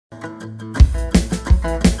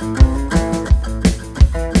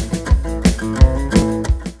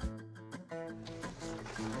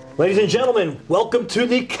Ladies and gentlemen, welcome to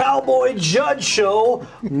the Cowboy Judge Show.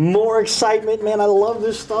 More excitement, man. I love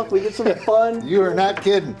this stuff. We get some fun. You are not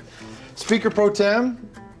kidding. Speaker Pro Tem,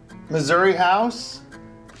 Missouri House,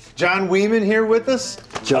 John Wiemann here with us.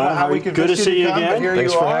 John, good to see you again.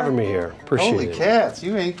 Thanks for having me here. Appreciate it. Holy cats,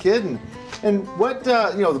 you ain't kidding. And what,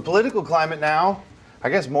 the political climate now, I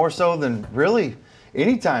guess more so than really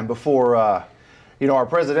any time before, our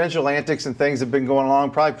presidential antics and things have been going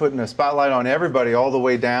along, probably putting a spotlight on everybody all the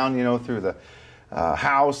way down, through the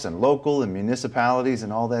House and local and municipalities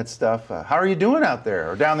and all that stuff. How are you doing out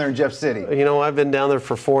there or down there in Jeff City? I've been down there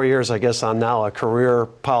for 4 years. I guess I'm now a career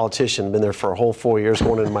politician. Been there for a whole 4 years,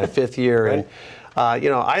 going into my 5th year. Right.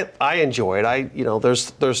 And, I enjoy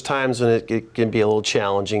it. There's times when it can be a little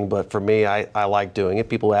challenging, but for me, I like doing it.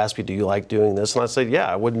 People ask me, do you like doing this? And I said, yeah,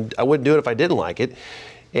 I wouldn't do it if I didn't like it.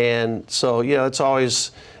 And so, it's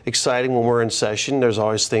always exciting when we're in session. There's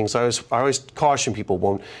always things. I always caution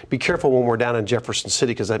people, be careful when we're down in Jefferson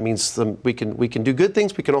City, because that means we can do good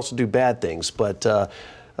things. We can also do bad things. But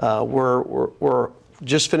we're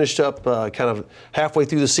just finished up kind of halfway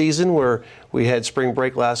through the season, where we had spring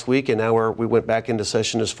break last week, and now we went back into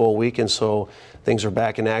session this full week, and so things are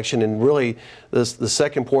back in action. And really, the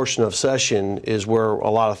second portion of session is where a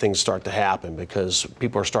lot of things start to happen, because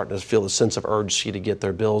people are starting to feel the sense of urgency to get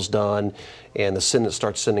their bills done, and the Senate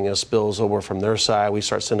starts sending us bills over from their side. We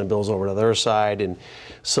start sending bills over to their side, and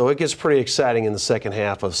so it gets pretty exciting in the second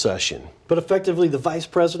half of session. But effectively, the vice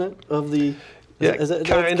president of the That's the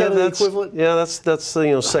equivalent? Yeah, that's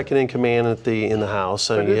second in command in the House.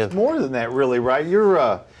 But it's more than that, really, right?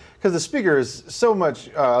 You're because the Speaker is so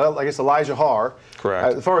much, I guess Elijah Haar.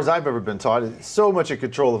 Correct. As far as I've ever been taught, is so much in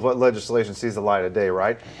control of what legislation sees the light of day,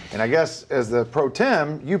 right? And I guess as the Pro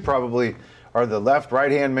Tem, you probably are the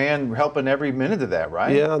right-hand man helping every minute of that,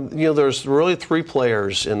 right? Yeah, there's really 3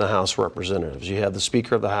 players in the House of Representatives. You have the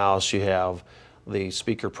Speaker of the House, you have the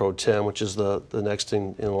Speaker Pro Tem, which is the next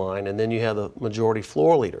in line, and then you have the Majority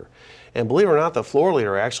Floor Leader. And believe it or not, the Floor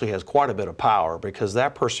Leader actually has quite a bit of power, because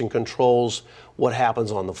that person controls what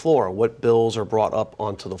happens on the floor, what bills are brought up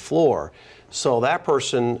onto the floor. So that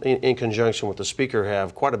person, in conjunction with the Speaker,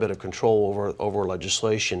 have quite a bit of control over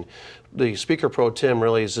legislation. The Speaker Pro Tem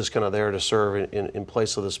really is just kind of there to serve in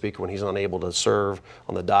place of the Speaker when he's unable to serve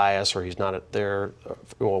on the dais, or he's not there.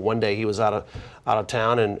 Well, one day he was out of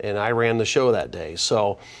town, and I ran the show that day.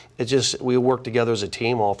 So we work together as a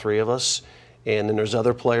team, all 3 of us. And then there's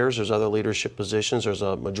other players, there's other leadership positions. There's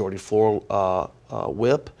a Majority Floor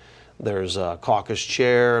Whip, there's a caucus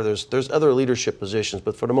chair, there's other leadership positions,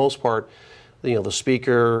 but for the most part, the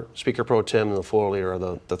Speaker Pro Tem, and the Floor Leader are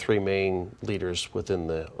the 3 main leaders within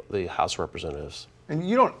the House of Representatives. And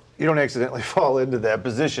you don't accidentally fall into that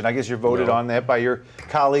position. I guess you're voted on that by your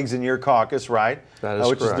colleagues in your caucus, right? That is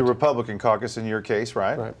which correct. Is the Republican caucus in your case,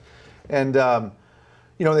 right? Right. And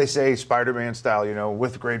they say Spider-Man style,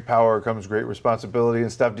 with great power comes great responsibility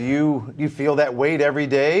and stuff. Do you feel that weight every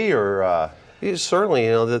day, or? Certainly,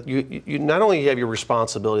 that you not only have your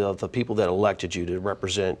responsibility of the people that elected you to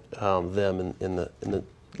represent them in the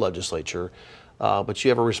legislature, but you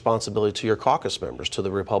have a responsibility to your caucus members, to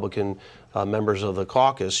the Republican members of the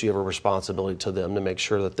caucus. You have a responsibility to them to make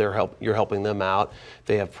sure that you're helping them out. If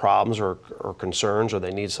they have problems or concerns, or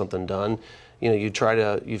they need something done, you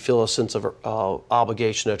feel a sense of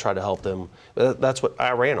obligation to try to help them. That's what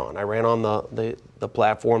I ran on. I ran on the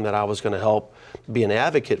platform that I was going to help be an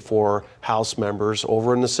advocate for House members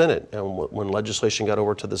over in the Senate. And when legislation got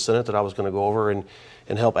over to the Senate, that I was going to go over and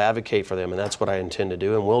help advocate for them. And that's what I intend to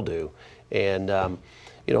do and will do. And, the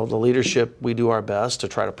leadership, we do our best to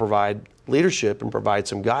try to provide leadership and provide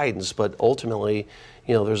some guidance. But ultimately,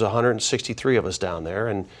 there's 163 of us down there,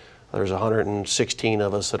 and there's 116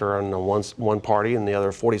 of us that are on one party, and the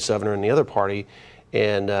other 47 are in the other party.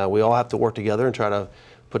 And we all have to work together and try to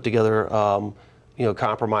put together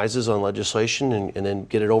compromises on legislation, and then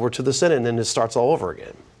get it over to the Senate, and then it starts all over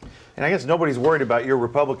again. And I guess nobody's worried about your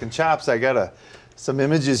Republican chops. I got some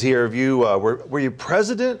images here of you. Were you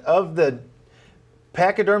president of the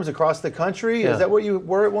Pachyderms across the country? Yeah. Is that what you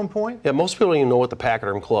were at one point? Yeah, most people don't even know what the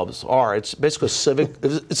Pachyderm clubs are. It's basically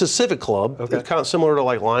it's a civic club. Okay. It's kind of similar to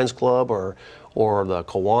like Lions Club or the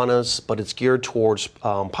Kiwanis, but it's geared towards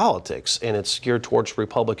politics, and it's geared towards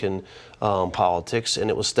Republican politics. And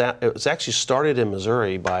it was actually started in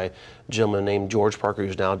Missouri by a gentleman named George Parker,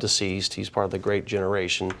 who's now deceased. He's part of the Great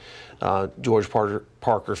Generation. George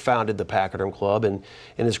Parker founded the Pachyderm Club, and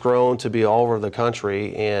it's grown to be all over the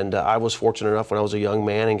country. And I was fortunate enough, when I was a young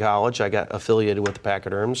man in college, I got affiliated with the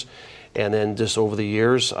Pachyderms. And then just over the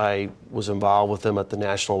years, I was involved with them at the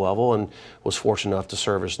national level and was fortunate enough to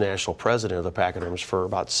serve as national president of the Pachyderms for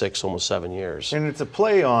about 6, almost 7 years. And it's a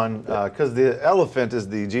play on, because the elephant is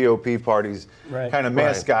the GOP party's kind of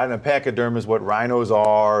mascot, and a pachyderm is what rhinos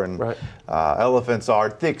are, and elephants are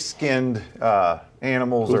thick-skinned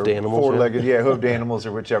animals, hoofed or animals, four-legged, hoofed animals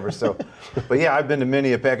or whichever. So, but yeah, I've been to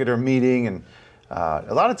many a pachyderm meeting, and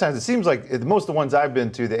a lot of times it seems like most of the ones I've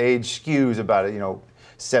been to, the age skews about it,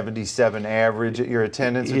 77 average at your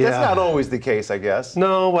attendance. But that's not always the case, I guess.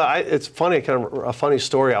 No, well, it's funny, kind of a funny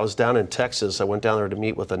story. I was down in Texas. I went down there to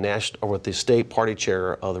meet with the state party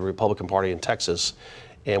chair of the Republican Party in Texas,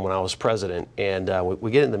 and when I was president, and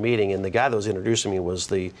we get in the meeting, and the guy that was introducing me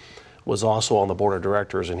was also on the board of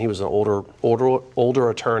directors, and he was an older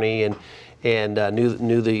attorney, and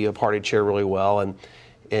knew the party chair really well, and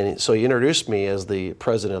so he introduced me as the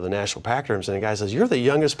president of the National Pachyderms, and the guy says, "You're the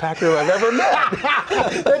youngest pachyderm I've ever met."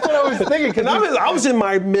 That's what I was thinking. Because I was in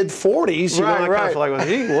my mid-40s, I kind of feel like, well,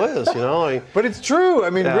 gee whiz, But it's true. I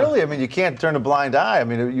mean, really, you can't turn a blind eye. I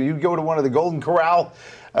mean, you go to one of the Golden Corral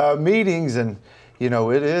meetings, and it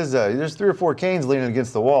is, there's 3 or 4 canes leaning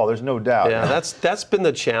against the wall. There's no doubt. Yeah, that's been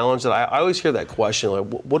the challenge. That I always hear that question, like,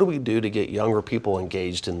 what do we do to get younger people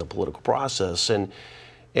engaged in the political process?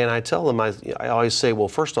 And I tell them, I always say, well,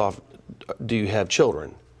 first off, do you have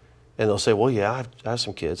children? And they'll say, well, yeah, I have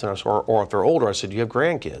some kids. And or if they're older, I said, do you have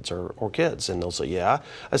grandkids or kids? And they'll say, yeah.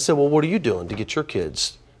 I said, well, what are you doing to get your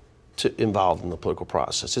kids involved in the political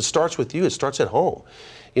process? It starts with you. It starts at home.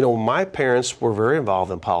 My parents were very involved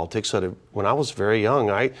in politics. So when I was very young,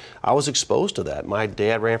 I was exposed to that. My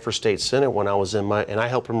dad ran for state senate when I was and I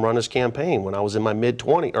helped him run his campaign when I was in my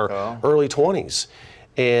mid-20s or early 20s.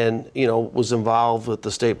 And was involved with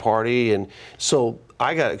the state party, and so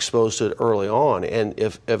I got exposed to it early on. And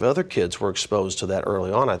if other kids were exposed to that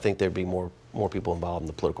early on, I think there'd be more people involved in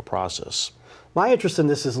the political process. My interest in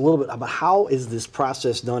this is a little bit about how is this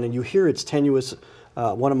process done, and you hear it's tenuous.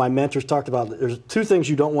 One of my mentors talked about there's 2 things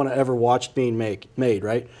you don't want to ever watch being made,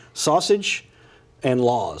 right? Sausage and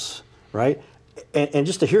laws, right? And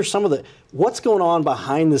just to hear some of what's going on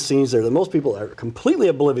behind the scenes there that most people are completely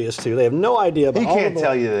oblivious to. They have no idea about. He can't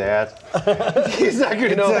tell you that. He's not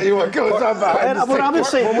going to tell you what goes on behind the scenes. I'm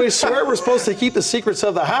just saying, when we swear we're supposed to keep the secrets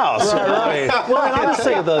of the house. Right. Well, I'm just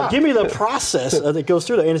saying, give me the process that goes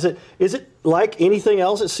through that. And is it like anything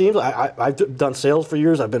else? It seems I've done sales for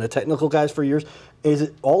years. I've been a technical guy for years. Is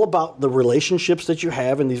it all about the relationships that you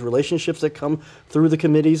have and these relationships that come through the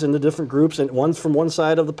committees and the different groups, and one's from one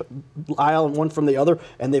side of the aisle and one from the other,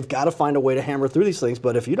 and they've got to find a way to hammer through these things?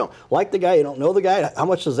 But if you don't like the guy, you don't know the guy, how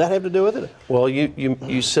much does that have to do with it? Well,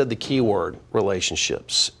 you said the key word,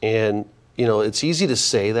 relationships. And it's easy to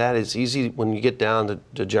say that. It's easy when you get down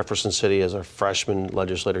to Jefferson City as a freshman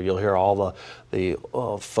legislator. You'll hear all the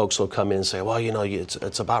folks will come in and say, well,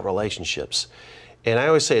 it's about relationships. And I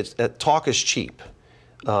always say talk is cheap,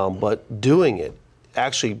 but doing it,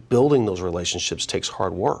 actually building those relationships takes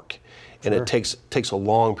hard work. And it takes a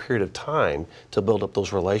long period of time to build up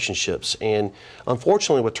those relationships. And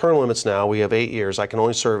unfortunately, with term limits now, we have 8 years. I can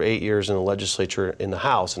only serve 8 years in the legislature in the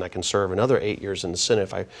House, and I can serve another 8 years in the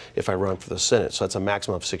Senate if I run for the Senate. So that's a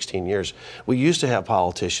maximum of 16 years. We used to have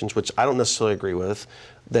politicians, which I don't necessarily agree with,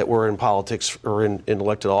 that were in politics or in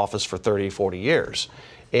elected office for 30, 40 years.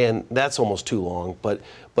 And that's almost too long. But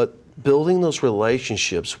building those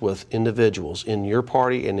relationships with individuals in your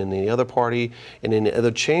party and in the other party and in the other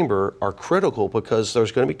chamber are critical, because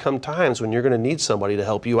there's going to become times when you're going to need somebody to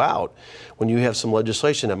help you out. When you have some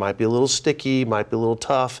legislation that might be a little sticky, might be a little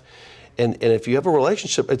tough. And if you have a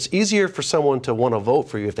relationship, it's easier for someone to want to vote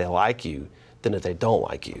for you if they like you than if they don't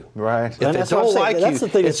like you. Right. If they don't like you,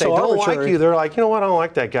 if they don't like you, they're like, you know what, I don't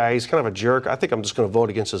like that guy. He's kind of a jerk. I think I'm just going to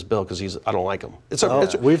vote against this bill because I don't like him. It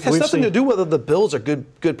has nothing to do whether the bill's a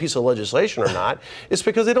good piece of legislation or not. It's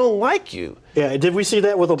because they don't like you. Yeah. Did we see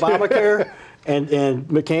that with Obamacare? and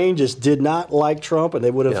McCain just did not like Trump, and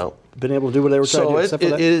they would have been able to do what they were trying to do. Except for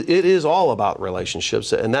that. It is all about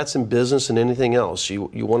relationships, and that's in business and anything else. You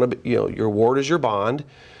want to, your word is your bond.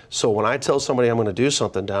 So when I tell somebody I'm going to do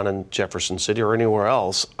something down in Jefferson City or anywhere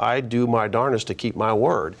else, I do my darnest to keep my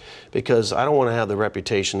word, because I don't want to have the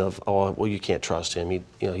reputation of, oh, well, you can't trust him.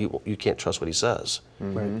 You can't trust what he says.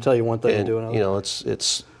 Right. Tell you one thing and do another.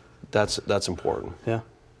 That's important. Yeah.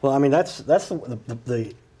 Well, I mean, that's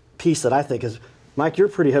the piece that I think is, Mike, you're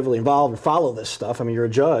pretty heavily involved and follow this stuff. I mean, you're a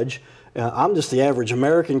judge. I'm just the average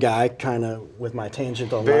American guy, kind of with my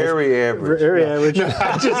tangent on very life. Average. Very average.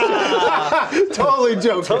 Totally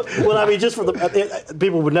joking. Well, I mean, just for the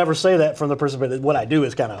people would never say that from the person, but what I do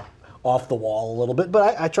is kind of off the wall a little bit.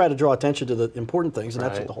 But I try to draw attention to the important things, and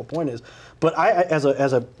that's what the whole point is. But as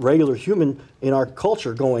a regular human in our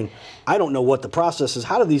culture going, I don't know what the process is.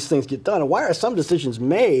 How do these things get done? And why are some decisions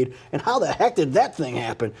made? And how the heck did that thing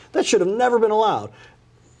happen? That should have never been allowed.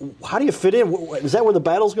 How do you fit in? Is that where the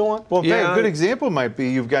battle's going? Well, a good example might be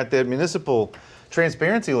you've got that municipal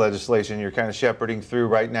transparency legislation you're kind of shepherding through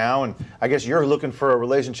right now, and I guess you're looking for a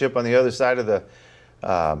relationship on the other side of the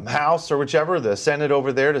House or whichever, the Senate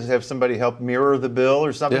over there, to have somebody help mirror the bill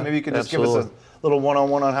or something. Maybe you could just give us a little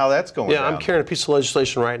one-on-one on how that's going. Yeah, I'm carrying a piece of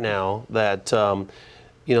legislation right now that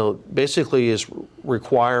basically is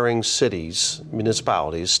requiring cities,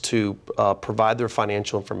 municipalities, to provide their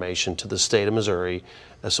financial information to the state of Missouri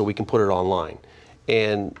so we can put it online.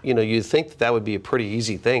 And you'd think that would be a pretty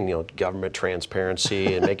easy thing, government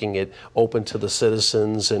transparency and making it open to the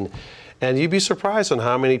citizens, and you'd be surprised on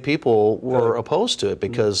how many people were opposed to it,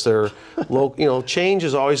 because change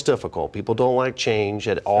is always difficult. People don't like change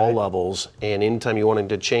at all levels, and anytime you want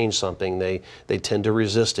to change something, they tend to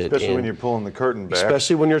resist it. Especially when you're pulling the curtain back.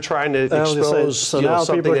 Especially when you're trying to expose now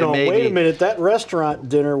something people are going, that maybe, wait a minute, that restaurant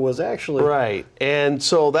dinner was actually... Right, and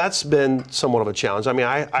so that's been somewhat of a challenge. I mean,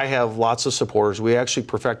 I have lots of supporters. We actually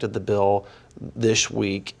perfected the bill this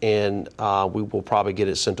week, and we will probably get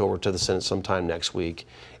it sent over to the Senate sometime next week.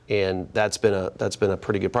 And that's been a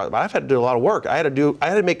pretty good process. But I've had to do a lot of work. I had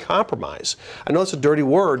to make compromise. I know it's a dirty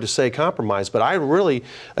word to say compromise, but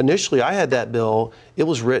initially I had that bill. It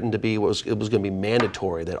was written to be it was going to be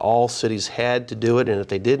mandatory, that all cities had to do it, and if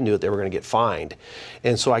they didn't do it, they were going to get fined.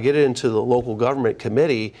 And so I get it into the local government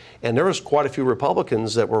committee, and there was quite a few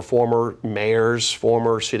Republicans that were former mayors,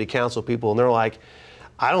 former city council people, and they're like,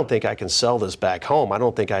 I don't think I can sell this back home. I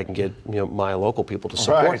don't think I can get my local people to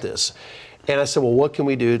support this. And I said, well, what can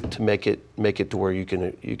we do to make it to where you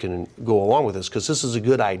can go along with this? Because this is a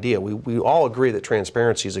good idea. We all agree that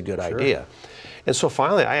transparency is a good idea. And so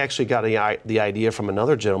finally, I actually got the idea from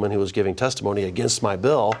another gentleman who was giving testimony against my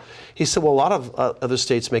bill. He said, well, a lot of other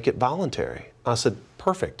states make it voluntary. I said,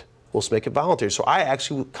 perfect. We'll make it voluntary. So I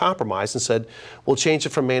actually compromised and said, we'll change it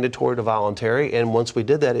from mandatory to voluntary. And once we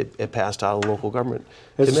did that, it passed out of the local government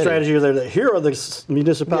committee. There's a strategy there that here are the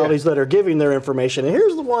municipalities that are giving their information, and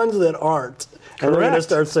here's the ones that aren't. And they're going to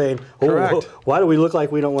start saying, oh, why do we look like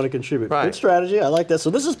we don't want to contribute? Right. Good strategy. I like that. So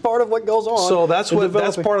this is part of what goes on. So that's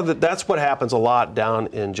what happens a lot down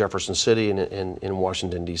in Jefferson City and in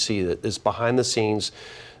Washington, D.C. That is behind the scenes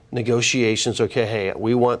negotiations. Okay, hey,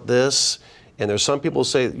 we want this. And there's some people who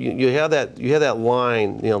say you have that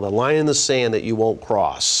line, the line in the sand that you won't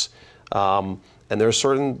cross. And there are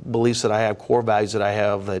certain beliefs that I have, core values that I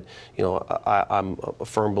have, that I'm a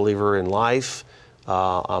firm believer in life.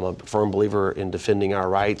 I'm a firm believer in defending our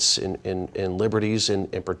rights and liberties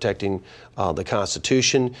and protecting the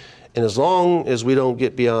Constitution. And as long as we don't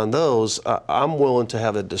get beyond those, I'm willing to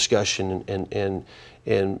have a discussion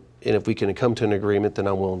and if we can come to an agreement, then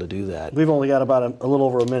I'm willing to do that. We've only got about a little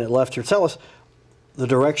over a minute left here. Tell us the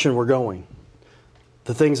direction we're going,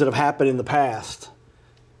 the things that have happened in the past.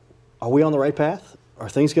 Are we on the right path? Are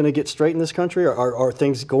things going to get straight in this country? Or are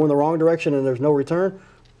things going the wrong direction and there's no return?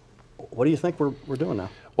 What do you think we're doing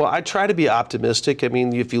now? Well, I try to be optimistic. I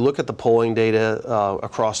mean, if you look at the polling data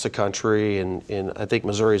across the country, and I think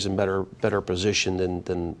Missouri is in better position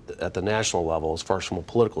than at the national level as far as from a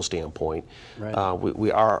political standpoint. Right.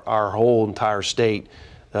 Our whole entire state,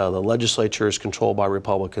 the legislature is controlled by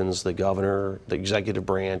Republicans, the governor, the executive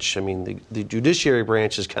branch. I mean, the judiciary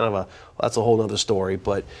branch is kind of that's a whole other story.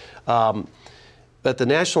 But at the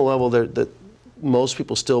national level, most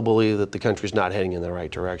people still believe that the country's not heading in the right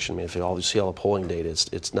direction. I mean, if you see all the polling data,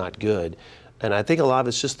 it's not good. And I think a lot of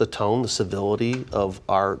it's just the tone, the civility of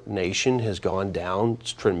our nation has gone down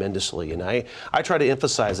tremendously. And I try to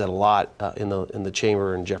emphasize that a lot in the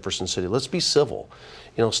chamber in Jefferson City. Let's be civil.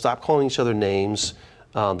 Stop calling each other names.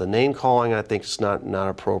 The name calling, I think, is not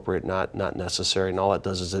appropriate, not necessary, and all it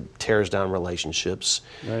does is it tears down relationships.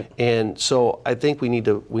 Right. And so I think we need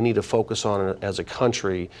to focus on it as a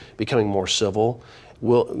country, becoming more civil.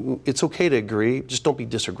 It's okay to agree, just don't be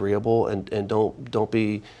disagreeable, and don't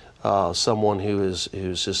be someone who's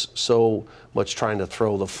just so much trying to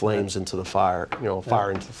throw the flames into the fire,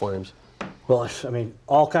 fire into the flames. Well, I mean,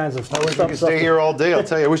 all kinds of stuff. I wish we could stay here all day. I'll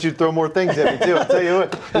tell you. I wish you'd throw more things at me too. I'll tell you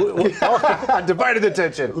what. Divided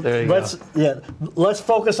attention. There you go. Let's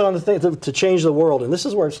focus on the things to change the world, and this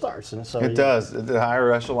is where it starts. And so it does. The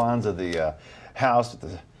higher echelons of the House,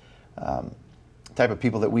 the type of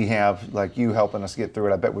people that we have, like you helping us get through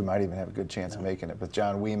it, I bet we might even have a good chance of making it with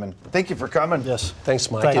John Wiemann. Thank you for coming. Yes.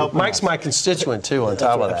 Thanks, Mike. Thank you. And Mike's my constituent, too, on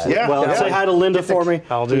top of that. Yeah. Well, Yeah. say hi to Linda for me.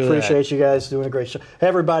 I'll do We that. appreciate you guys doing a great show. Hey,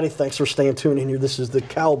 everybody, thanks for staying tuned in here. This is the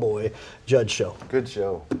Cowboy Judge Show. Good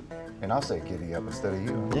show. And I'll say giddy up instead of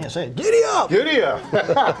you. Yeah, say it. Giddy up! Giddy up!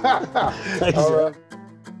 Thanks. All right.